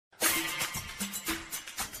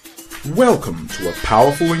Welcome to a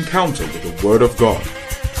powerful encounter with the Word of God,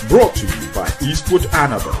 brought to you by Eastwood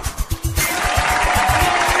Annabelle.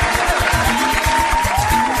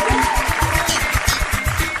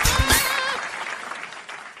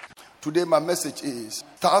 Today my message is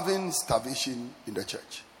starvation in the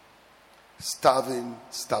church.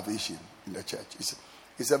 Starvation in the church.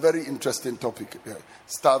 It's a very interesting topic.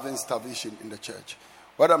 Starvation in the church.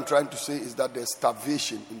 What I'm trying to say is that there's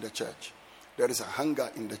starvation in the church. There is a hunger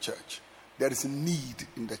in the church. There is a need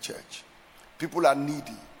in the church. People are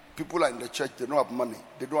needy. People are in the church. They don't have money.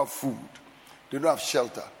 They don't have food. They don't have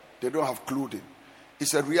shelter. They don't have clothing.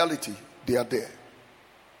 It's a reality. They are there.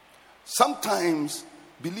 Sometimes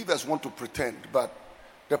believers want to pretend, but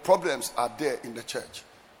the problems are there in the church.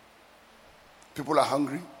 People are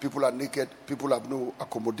hungry. People are naked. People have no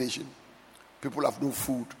accommodation. People have no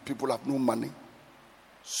food. People have no money.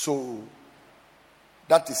 So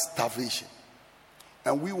that is starvation.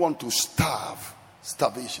 And we want to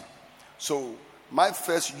starvation. So my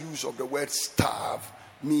first use of the word starve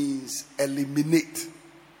means eliminate.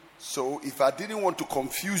 So if I didn't want to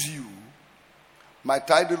confuse you, my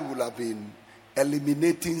title would have been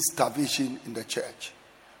Eliminating Starvation in the Church.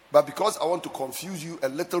 But because I want to confuse you a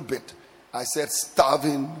little bit, I said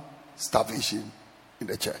starvation in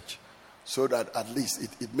the church. So that at least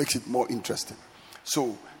it makes it more interesting.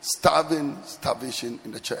 So starvation in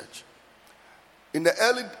the church. In the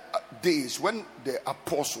early days, when the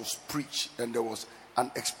apostles preached and there was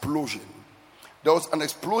an explosion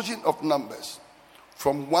of numbers.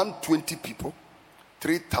 From 120 people,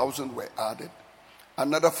 3,000 were added.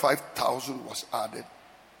 Another 5,000 was added.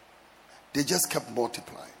 They just kept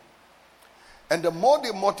multiplying. And the more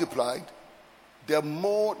they multiplied, the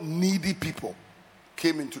more needy people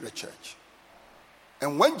came into the church.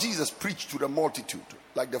 And when Jesus preached to the multitude,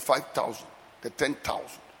 like the 5,000, the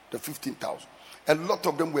 10,000, the 15,000, a lot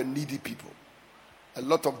of them were needy people. A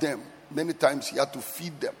lot of them, many times he had to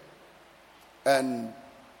feed them. And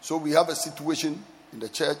so we have a situation in the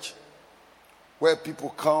church where people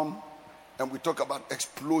come and we talk about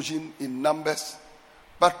explosion in numbers.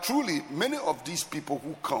 But truly, many of these people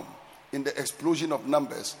who come in the explosion of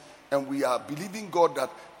numbers, and we are believing God that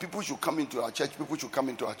people should come into our church,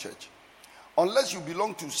 unless you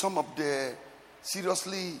belong to some of the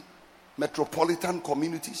seriously metropolitan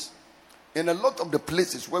communities. In a lot of the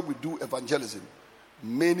places where we do evangelism,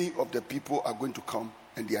 many of the people are going to come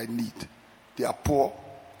and they are in need. They are poor.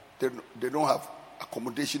 They don't have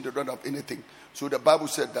accommodation. They don't have anything. So the Bible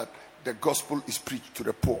said that the gospel is preached to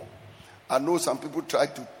the poor. I know some people try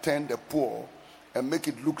to turn the poor and make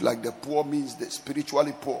it look like the poor means the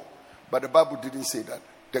spiritually poor. But the Bible didn't say that.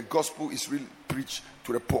 The gospel is really preached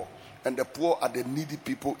to the poor. And the poor are the needy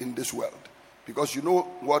people in this world. Because you know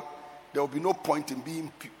what? There will be no point in being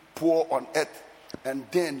poor on earth and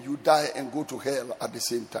then you die and go to hell at the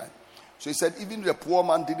same time. So he said, even if the poor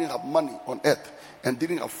man didn't have money on earth and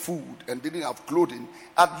didn't have food and didn't have clothing,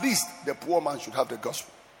 at least the poor man should have the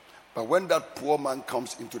gospel. But when that poor man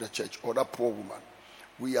comes into the church or that poor woman,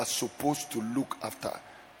 we are supposed to look after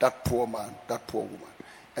that poor man, that poor woman.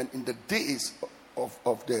 And in the days of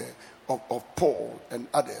Paul and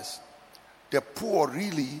others, the poor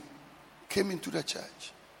really came into the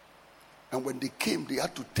church. And when they came, they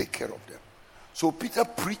had to take care of them. So Peter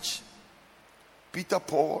preached.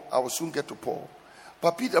 Paul, I will soon get to Paul.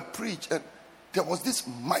 But Peter preached and there was this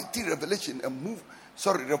mighty revelation and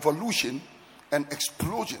revolution and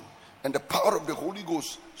explosion. And the power of the Holy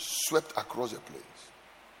Ghost swept across the place.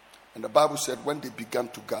 And the Bible said when they began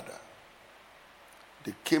to gather,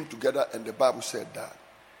 they came together and the Bible said that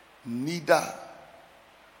neither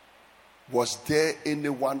was there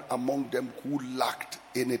anyone among them who lacked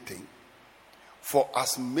anything. For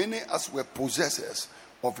as many as were possessors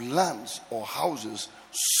of lands or houses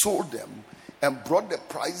sold them and brought the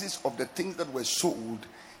prices of the things that were sold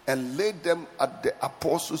and laid them at the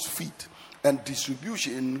apostles' feet. And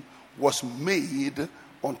distribution was made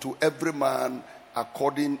unto every man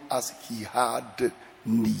according as he had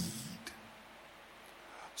need.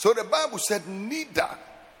 So the Bible said neither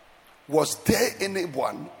was there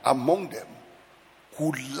anyone among them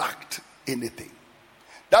who lacked anything.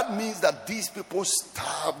 That means that these people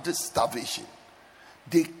starvation.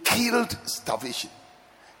 They killed starvation.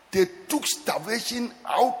 They took starvation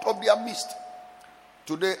out of their midst.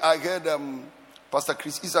 Today I heard Pastor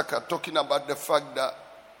Chris Issachar talking about the fact that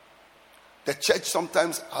the church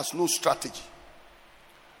sometimes has no strategy.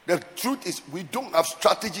 The truth is we don't have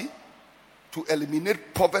strategy to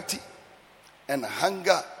eliminate poverty and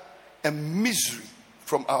hunger and misery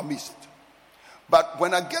from our midst. But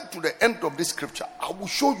when I get to the end of this scripture, I will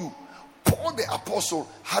show you Paul the apostle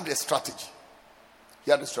had a strategy.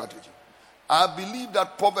 He had a strategy. I believe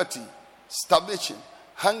that poverty, starvation,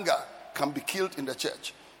 hunger can be killed in the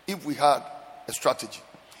church if we had a strategy.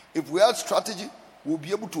 If we had strategy, we'll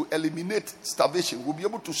be able to eliminate starvation. We'll be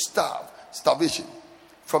able to starve starvation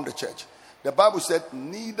from the church. The Bible said,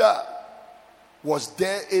 neither was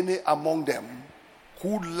there any among them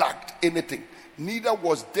who lacked anything. Neither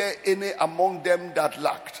was there any among them that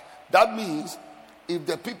lacked. That means if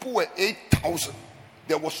the people were 8,000,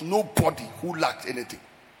 there was nobody who lacked anything.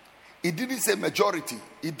 It didn't say majority.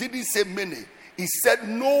 It didn't say many. It said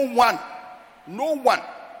no one. No one.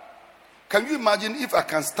 Can you imagine if I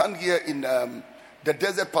can stand here in the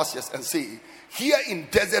desert pastures and say, here in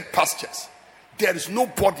desert pastures, there is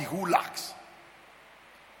nobody who lacks.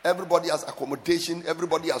 Everybody has accommodation.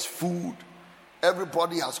 Everybody has food.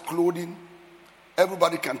 Everybody has clothing.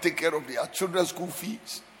 Everybody can take care of their children's school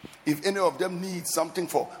fees. If any of them need something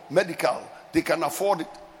for medical, they can afford it.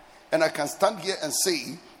 And I can stand here and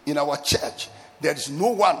say, in our church, there is no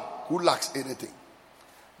one who lacks anything.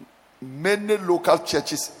 Many local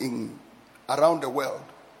churches around the world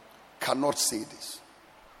cannot say this.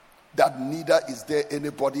 That neither is there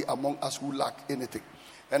anybody among us who lack anything.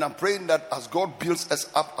 And I'm praying that as God builds us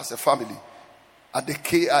up as a family at the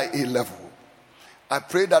KIA level, I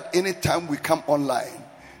pray that anytime we come online,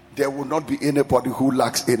 there will not be anybody who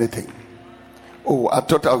lacks anything. Oh, I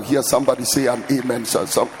thought I would hear somebody say an amen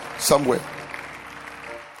somewhere.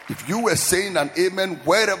 If you were saying an amen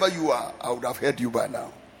wherever you are, I would have heard you by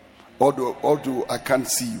now. Although I can't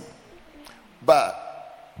see you. But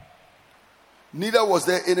neither was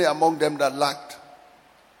there any among them that lacked.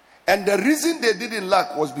 And the reason they didn't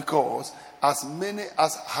lack was because as many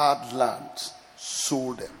as had lands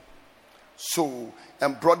sold them. So,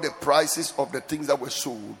 and brought the prices of the things that were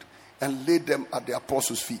sold and laid them at the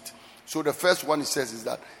apostles' feet. So the first one it says is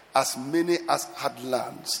that as many as had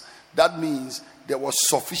lands. That means there was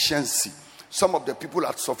sufficiency. Some of the people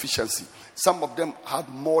had sufficiency. Some of them had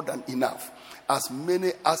more than enough. As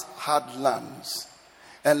many as had lands.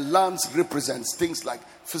 And lands represents things like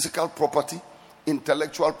physical property,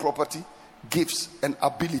 intellectual property, gifts and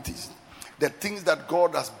abilities. The things that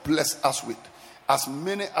God has blessed us with. As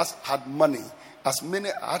many as had money, as many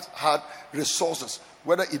as had resources,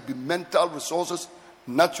 whether it be mental resources,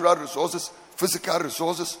 natural resources, physical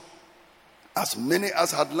resources, as many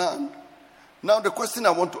as had land. Now the question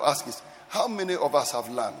I want to ask is, how many of us have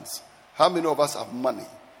lands? How many of us have money?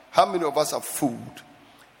 How many of us have food?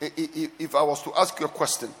 If I was to ask you a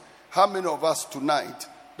question, how many of us tonight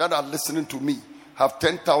that are listening to me have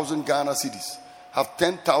 10,000 Ghana cedis, have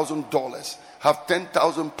 $10,000, have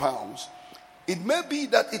 10,000 pounds? It may be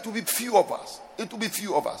that it will be few of us. It will be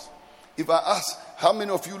few of us. If I ask how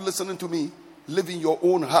many of you listening to me live in your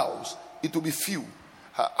own house, it will be few.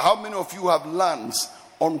 How many of you have lands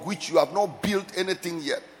on which you have not built anything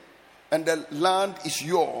yet, and the land is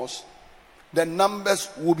yours? The numbers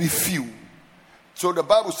will be few. So the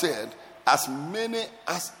Bible said, as many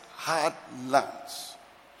as had lands.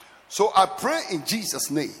 So I pray in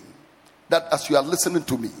Jesus' name that as you are listening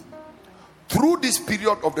to me, through this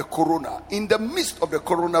period of the corona, in the midst of the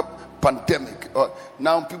corona pandemic,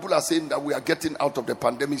 now people are saying that we are getting out of the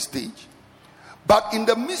pandemic stage. But in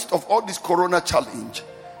the midst of all this corona challenge,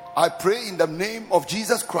 I pray in the name of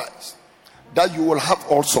Jesus Christ that you will have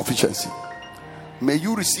all sufficiency. May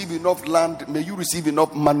you receive enough land, may you receive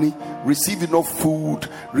enough money, receive enough food,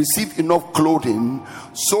 receive enough clothing,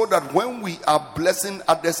 so that when we are blessing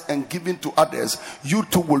others and giving to others, you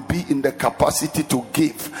too will be in the capacity to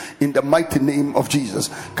give in the mighty name of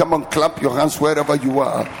Jesus. Come on, clap your hands wherever you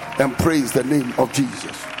are and praise the name of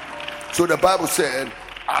Jesus. So the Bible said,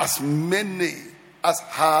 as many as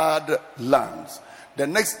had lands. The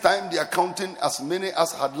next time they are counting as many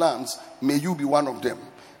as had lands, may you be one of them.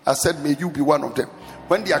 I said, may you be one of them.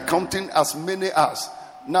 When they are counting as many as.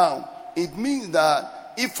 Now, it means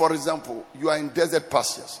that if, for example, you are in desert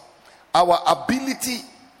pastures, our ability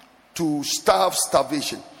to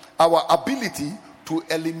starvation, our ability to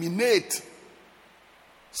eliminate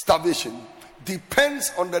starvation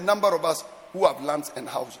depends on the number of us who have lands and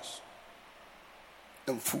houses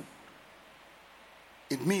and food.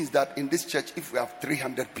 It means that in this church, if we have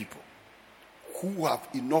 300 people who have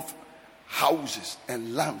enough houses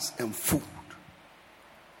and lands and food,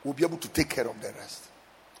 we'll be able to take care of the rest.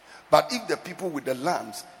 But if the people with the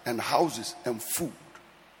lands and houses and food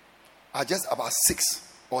are just about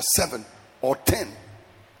 6 or 7 or 10,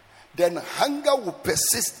 then hunger will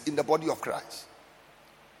persist in the body of Christ.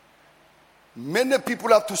 Many people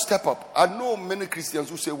have to step up. I know many Christians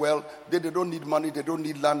who say, well, they don't need money, they don't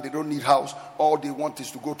need land, they don't need house. All they want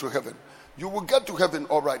is to go to heaven. You will get to heaven,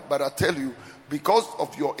 all right, but I tell you, because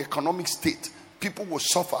of your economic state, people will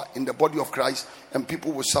suffer in the body of Christ and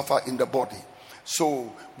people will suffer in the body.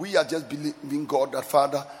 So we are just believing God that,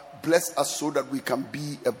 Father, bless us so that we can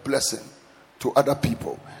be a blessing to other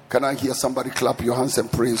people. Can I hear somebody clap your hands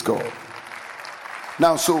and praise God?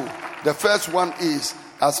 Now, so the first one is,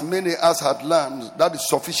 as many as had learned, that is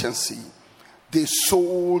sufficiency, they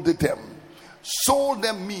sold them. Sold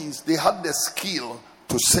them means they had the skill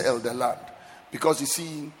to sell the land. Because you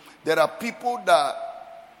see, there are people that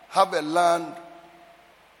have a land,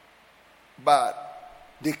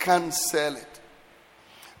 but they can't sell it.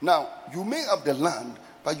 Now, you may have the land,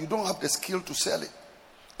 but you don't have the skill to sell it.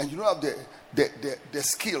 And you don't have the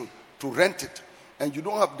skill to rent it. And you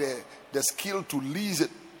don't have the skill to lease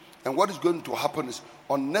it. And what is going to happen is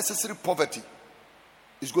unnecessary poverty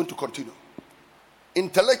is going to continue.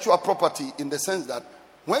 Intellectual property, in the sense that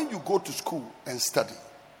when you go to school and study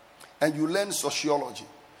and you learn sociology,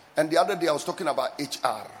 and the other day I was talking about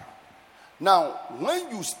HR. Now, when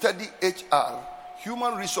you study HR,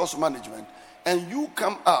 human resource management, and you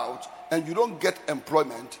come out and you don't get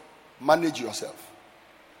employment, manage yourself.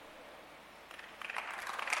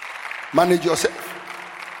 Manage yourself.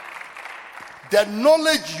 The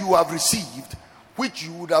knowledge you have received, which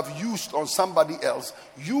you would have used on somebody else,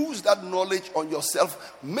 use that knowledge on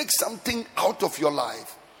yourself. Make something out of your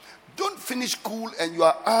life. Don't finish school and you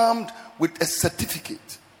are armed with a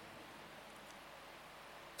certificate.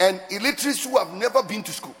 And illiterates who have never been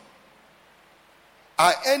to school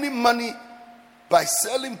are earning money by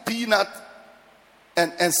selling peanut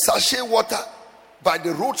and sachet water by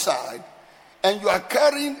the roadside, and you are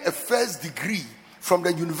carrying a first degree from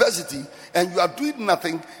the university and you are doing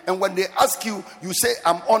nothing, and when they ask you, you say,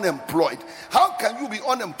 I'm unemployed. How can you be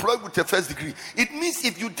unemployed with a first degree? It means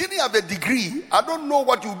if you didn't have a degree, I don't know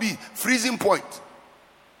what you'll be. Freezing point.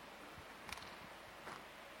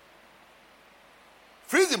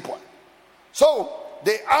 Freezing point. So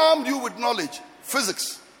they armed you with knowledge,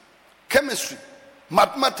 physics, chemistry,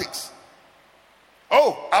 mathematics.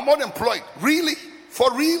 Oh, I'm unemployed. Really?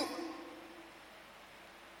 For real?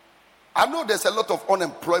 I know there's a lot of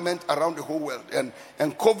unemployment around the whole world, and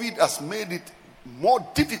COVID has made it more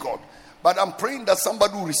difficult. But I'm praying that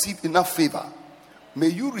somebody will receive enough favor. May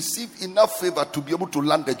you receive enough favor to be able to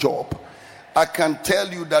land a job. I can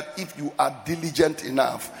tell you that if you are diligent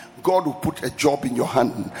enough, God will put a job in your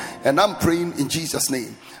hand. And I'm praying in Jesus'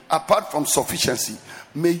 name, apart from sufficiency,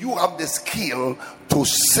 may you have the skill to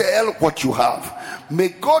sell what you have. May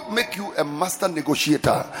God make you a master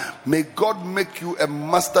negotiator. May God make you a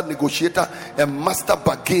master negotiator, a master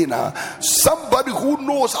bargainer, somebody who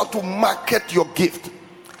knows how to market your gift.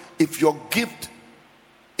 If your gift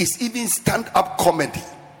is even stand-up comedy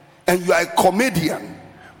and you are a comedian,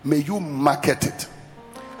 may you market it.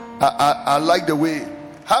 I like the way.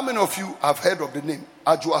 How many of you have heard of the name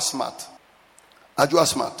Ajua Smart? Ajua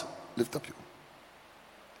Smart. Lift up you.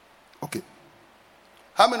 Okay.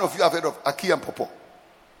 How many of you have heard of Aki and Popo?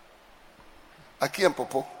 Aki and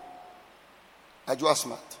Popo. Ajua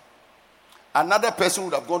Smart. Another person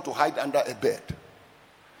would have gone to hide under a bed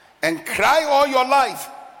and cry all your life.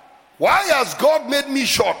 Why has God made me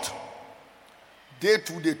short? They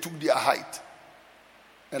too, they took their height.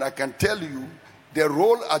 And I can tell you, the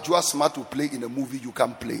role Ajua Smart will play in a movie, you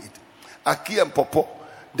can play it. Aki and Popo,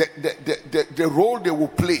 the role they will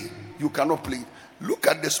play, you cannot play it. Look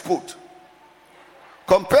at the sport.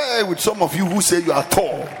 Compare it with some of you who say you are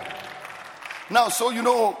tall. Now, so you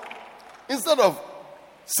know, instead of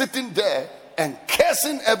sitting there and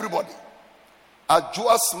cursing everybody,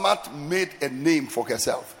 Ajua Smart made a name for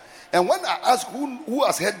herself. And when I asked who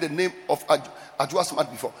has heard the name of Ajua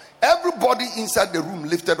Smart before, everybody inside the room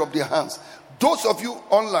lifted up their hands. Those of you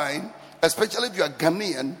online, especially if you are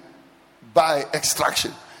Ghanaian by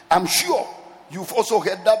extraction, I'm sure you've also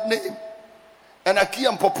heard that name. And Aki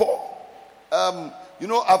and Popo, you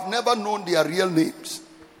know, I've never known their real names.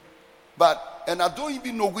 And I don't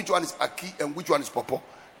even know which one is Aki and which one is Popo.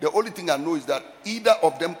 The only thing I know is that either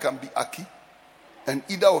of them can be Aki and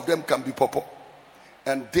either of them can be Popo.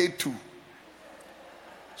 And they too.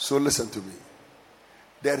 So listen to me.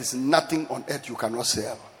 There is nothing on earth you cannot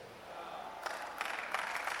sell.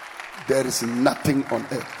 There is nothing on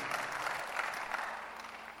earth.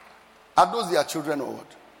 Are those their children or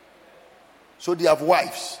what? So they have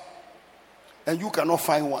wives, and you cannot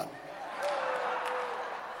find one.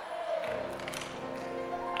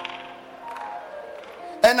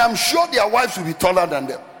 And I'm sure their wives will be taller than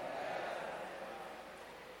them.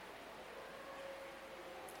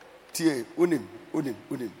 Tie, unim.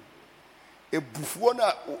 Ebufuo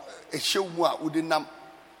na ehyewu a udinam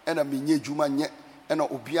ena menye dwuma nye ena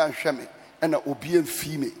obi anhwe me ena obi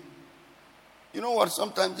amfi me. You know what?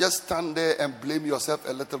 Sometimes just stand there and blame yourself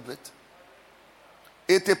a little bit.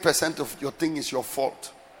 80% of your thing is your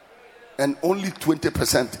fault. And only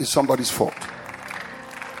 20% is somebody's fault.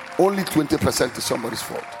 Only 20% is somebody's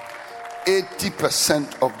fault.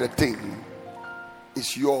 80% of the thing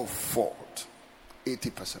is your fault.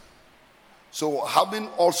 80%. So having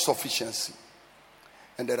all sufficiency,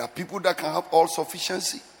 and there are people that can have all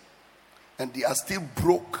sufficiency and they are still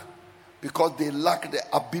broke because they lack the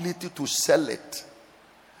ability to sell it.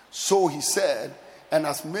 So he said, and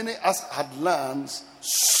as many as had lands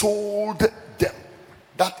sold them.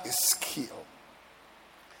 That is skill.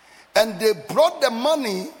 And they brought the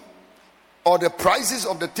money or the prices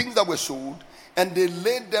of the things that were sold and they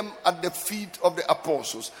laid them at the feet of the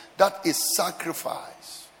apostles. That is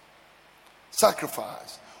sacrifice.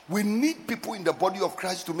 Sacrifice. We need people in the body of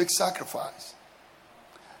Christ to make sacrifice.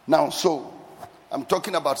 Now, so I'm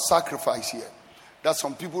talking about sacrifice here. That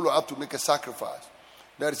some people will have to make a sacrifice.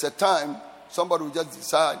 There is a time somebody will just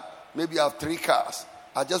decide, maybe I have 3 cars.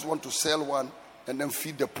 I just want to sell one and then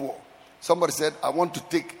feed the poor. Somebody said, I want to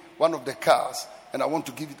take one of the cars and I want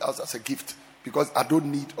to give it out as a gift because I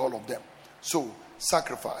don't need all of them. So,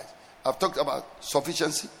 sacrifice. I've talked about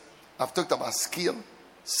sufficiency. I've talked about skill,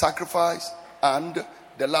 sacrifice, and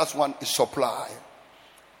the last one is supply.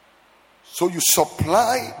 So you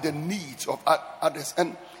supply the needs of others.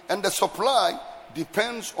 And the supply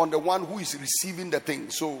depends on the one who is receiving the thing.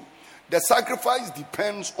 So the sacrifice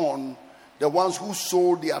depends on the ones who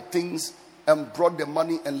sold their things and brought the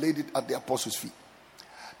money and laid it at the apostles' feet.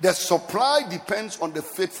 The supply depends on the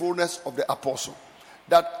faithfulness of the apostle.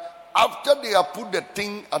 That after they have put the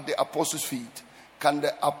thing at the apostles' feet, can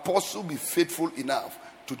the apostle be faithful enough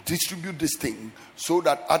to distribute this thing so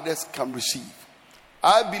that others can receive?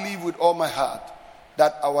 I believe with all my heart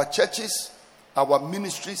that our churches, our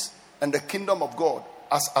ministries, and the kingdom of God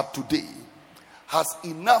as of today has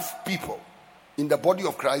enough people in the body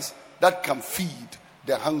of Christ that can feed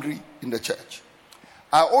the hungry in the church.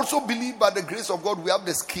 I also believe by the grace of God we have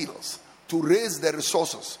the skills to raise the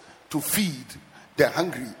resources to feed the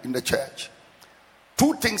hungry in the church.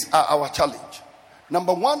 2 things are our challenge.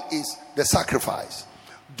 Number 1 is the sacrifice.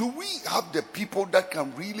 Do we have the people that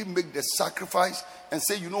can really make the sacrifice and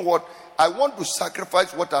say, you know what, I want to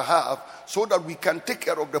sacrifice what I have so that we can take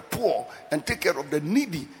care of the poor and take care of the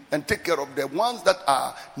needy and take care of the ones that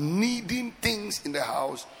are needing things in the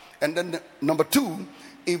house? And then number 2,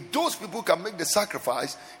 if those people can make the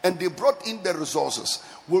sacrifice and they brought in the resources,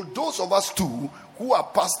 will those of us too who are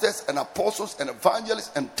pastors and apostles and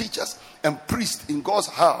evangelists and teachers and priests in God's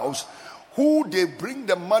house, who they bring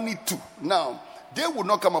the money to, now they will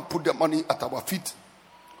not come and put the money at our feet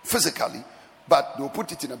physically, but they'll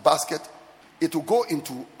put it in a basket. It will go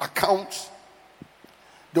into accounts.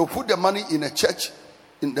 They'll put the money in the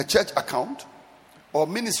church account or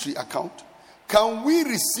ministry account. Can we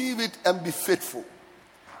receive it and be faithful?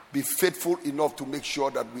 Be faithful enough to make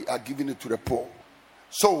sure that we are giving it to the poor.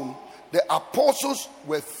 So the apostles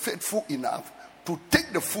were faithful enough to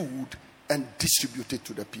take the food and distribute it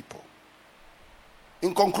to the people.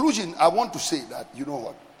 In conclusion, I want to say that, you know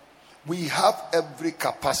what? We have every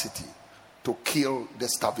capacity to kill the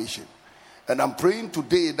starvation. And I'm praying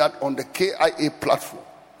today that on the KIA platform,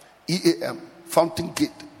 EAM, Fountain Gate,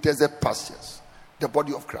 Desert Pastures, the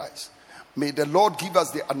body of Christ, may the Lord give us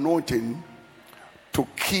the anointing to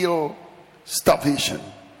kill starvation.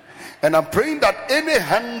 And I'm praying that any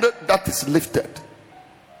hand that is lifted,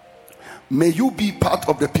 may you be part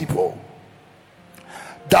of the people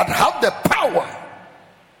that have the power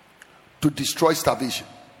to destroy starvation.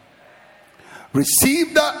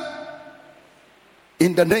 Receive that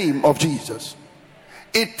in the name of Jesus.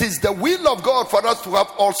 It is the will of God for us to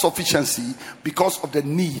have all sufficiency because of the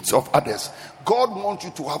needs of others. God wants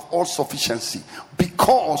you to have all sufficiency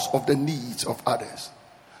because of the needs of others.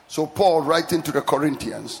 So Paul, writing to the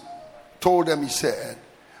Corinthians, told them, he said,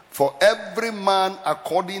 for every man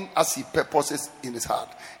according as he purposes in his heart.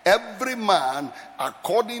 Every man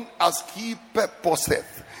according as he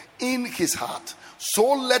purposeth in his heart.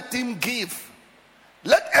 So let him give.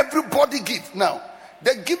 Let everybody give. Now,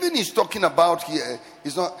 the giving he's talking about here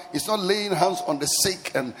is not laying hands on the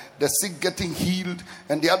sick and the sick getting healed.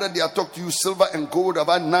 And the other day I talked to you, silver and gold have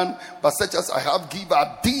I none, but such as I have give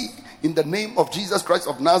I thee. In the name of Jesus Christ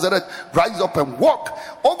of Nazareth, rise up and walk.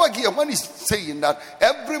 Over here, when he's saying that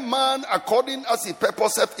every man according as he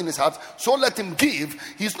purposeth in his heart, so let him give,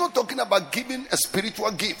 he's not talking about giving a spiritual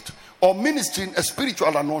gift or ministering a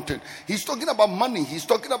spiritual anointing. He's talking about money. He's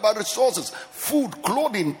talking about resources, food,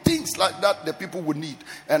 clothing, things like that the people would need.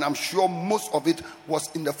 And I'm sure most of it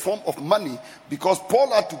was in the form of money, because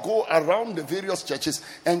Paul had to go around the various churches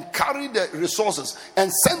and carry the resources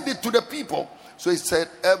and send it to the people. So he said,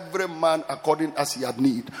 every man according as he had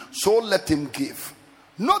need, so let him give,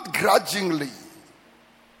 not grudgingly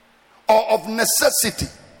or of necessity,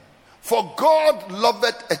 for God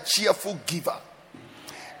loveth a cheerful giver.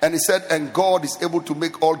 And he said, and God is able to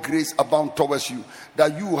make all grace abound towards you,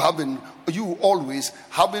 that you always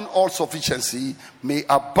having all sufficiency may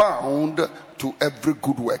abound to every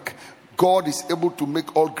good work. God is able to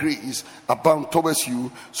make all grace abound towards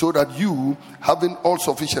you, so that you, having all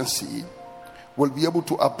sufficiency, will be able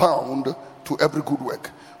to abound to every good work.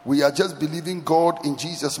 We are just believing God in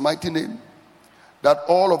Jesus' mighty name that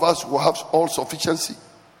all of us will have all sufficiency,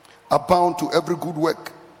 abound to every good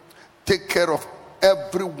work, take care of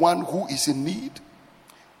everyone who is in need.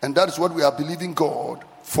 And that is what we are believing God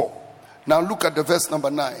for. Now look at the verse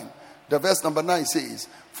number 9. The verse number 9 says,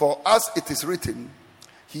 for as it is written,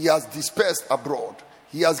 he has dispersed abroad,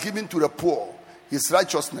 he has given to the poor, his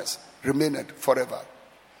righteousness remaineth forever.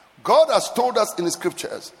 God has told us in the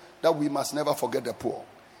scriptures that we must never forget the poor.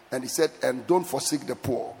 And he said, and don't forsake the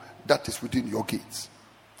poor that is within your gates.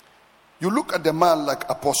 You look at the man like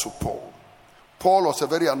Apostle Paul. Paul was a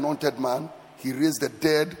very anointed man. He raised the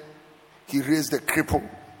dead. He raised the cripple.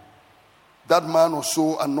 That man was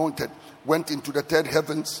so anointed. Went into the third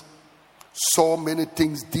heavens. Saw many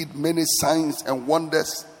things. Did many signs and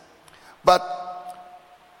wonders.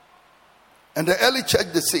 And the early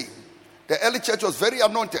church, the same. The early church was very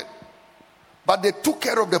anointed. But they took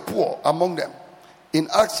care of the poor among them. In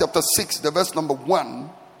Acts chapter 6, the verse number 1,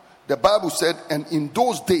 the Bible said, and in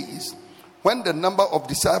those days, when the number of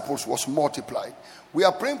disciples was multiplied. We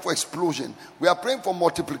are praying for explosion. We are praying for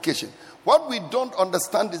multiplication. What we don't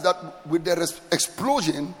understand is that with the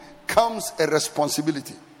explosion comes a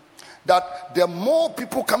responsibility. That the more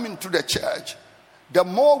people come into the church, the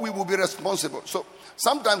more we will be responsible. So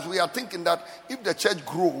sometimes we are thinking that if the church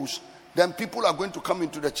grows, then people are going to come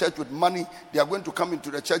into the church with money. They are going to come into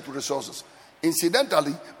the church with resources.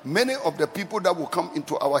 Incidentally, many of the people that will come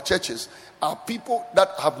into our churches are people that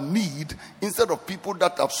have need instead of people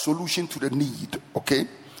that have solution to the need. Okay?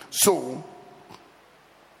 So,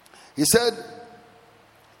 he said,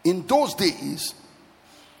 in those days,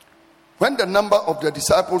 when the number of the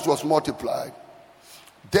disciples was multiplied,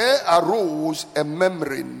 there arose a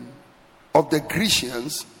murmuring of the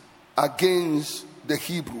Grecians against the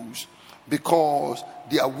Hebrews, because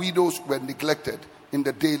their widows were neglected in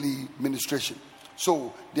the daily ministration.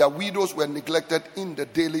 So their widows were neglected in the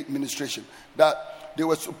daily ministration. That they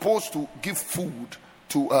were supposed to give food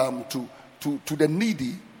to the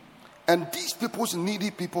needy, and these people's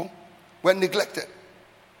needy people were neglected,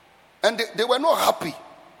 and they were not happy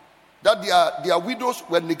that their widows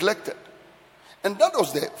were neglected. And that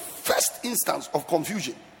was the first instance of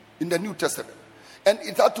confusion in the New Testament, and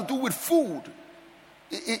it had to do with food.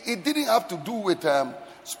 It didn't have to do with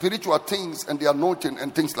spiritual things and the anointing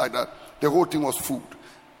and things like that. The whole thing was food.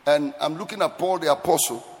 And I'm looking at Paul the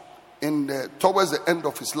apostle towards the end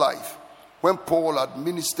of his life, when Paul had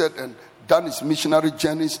ministered and done his missionary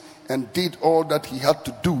journeys and did all that he had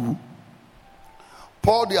to do.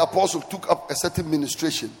 Paul the apostle took up a certain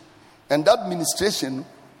ministration, and that ministration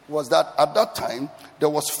was that at that time there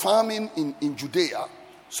was famine in Judea,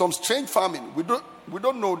 some strange famine. We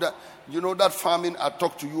don't know that. You know that famine I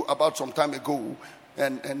talked to you about some time ago,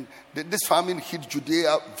 and this famine hit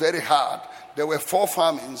Judea very hard. There were four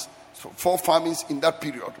famines in that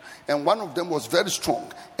period, and one of them was very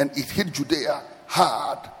strong, and it hit Judea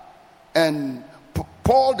hard. And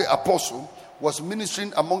Paul the apostle was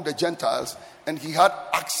ministering among the Gentiles, and he had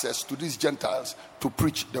access to these Gentiles to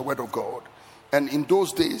preach the word of God. And in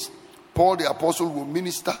those days, Paul the apostle will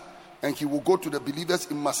minister, and he will go to the believers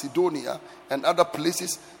in Macedonia and other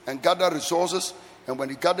places and gather resources. And when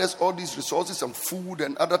he gathers all these resources and food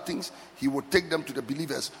and other things, he will take them to the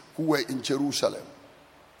believers who were in Jerusalem.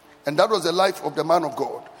 And that was the life of the man of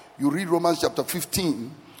God. You read Romans chapter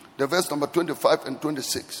 15, the verse number 25 and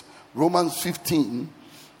 26. Romans 15,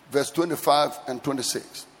 verse 25 and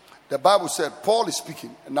 26. The Bible said, Paul is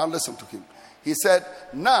speaking, and now listen to him. He said,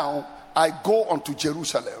 now I go unto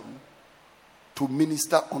Jerusalem to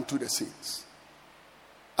minister unto the saints.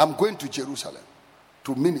 I'm going to Jerusalem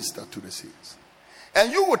to minister to the saints. And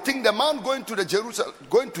you would think the man going to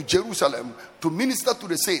Jerusalem to minister to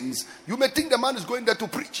the saints, you may think the man is going there to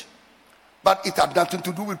preach. But it had nothing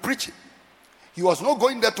to do with preaching. He was not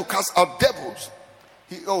going there to cast out devils.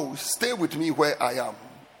 Stay with me where I am.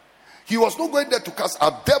 He was not going there to cast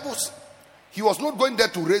out devils. He was not going there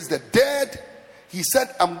to raise the dead. He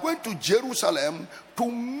said, I'm going to Jerusalem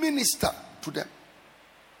to minister to them.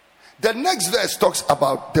 The next verse talks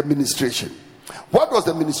about the ministration. What was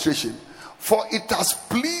the ministration? For it has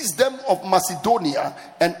pleased them of Macedonia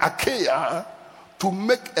and Achaia to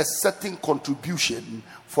make a certain contribution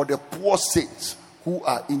for the poor saints who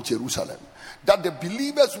are in Jerusalem. That the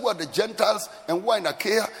believers who are the Gentiles and who are in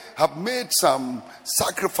Achaia have made some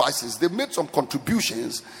sacrifices. They made some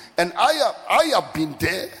contributions. And I have been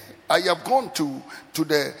there. I have gone to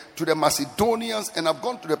the Macedonians, and I've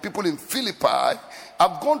gone to the people in Philippi.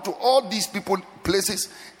 I've gone to all these places,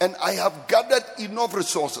 and I have gathered enough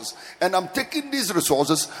resources. And I'm taking these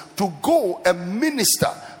resources to go and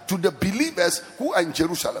minister to the believers who are in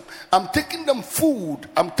Jerusalem. I'm taking them food.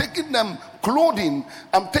 I'm taking them clothing.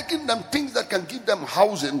 I'm taking them things that can give them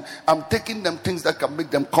housing. I'm taking them things that can make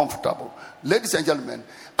them comfortable. Ladies and gentlemen,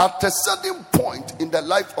 at a certain point in the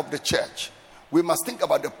life of the church, we must think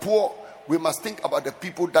about the poor. We must think about the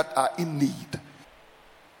people that are in need.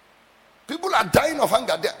 People are dying of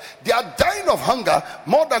hunger. They are dying of hunger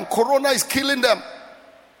more than corona is killing them.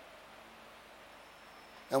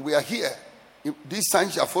 And we are here. If these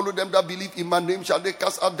signs shall follow them that believe in my name, shall they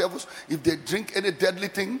cast out devils. If they drink any deadly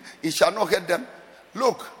thing, it shall not hurt them.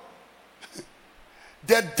 Look,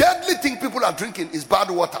 the deadly thing people are drinking is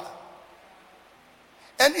bad water.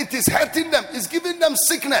 And it is hurting them. It's giving them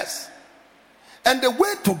sickness. And the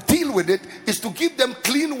way to deal with it is to give them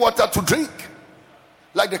clean water to drink.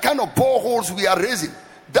 Like the kind of boreholes we are raising.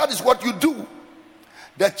 That is what you do.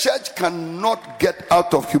 The church cannot get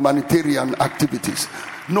out of humanitarian activities.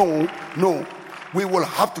 No. We will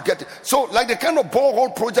have to get it. So, like the kind of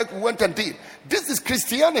borehole project we went and did. This is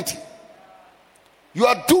Christianity. You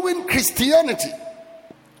are doing Christianity.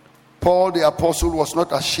 Paul the apostle was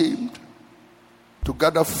not ashamed to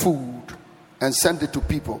gather food and send it to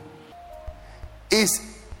people.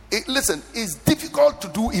 Listen, it's difficult to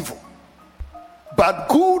do evil. But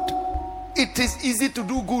good, it is easy to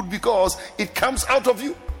do good because it comes out of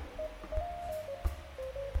you.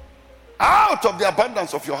 Out of the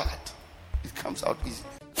abundance of your heart. It comes out easily.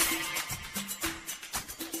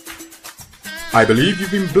 I believe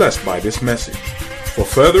you've been blessed by this message. For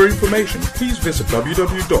further information, please visit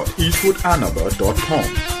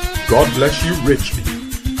www.eastwoodanaba.com. God bless you richly.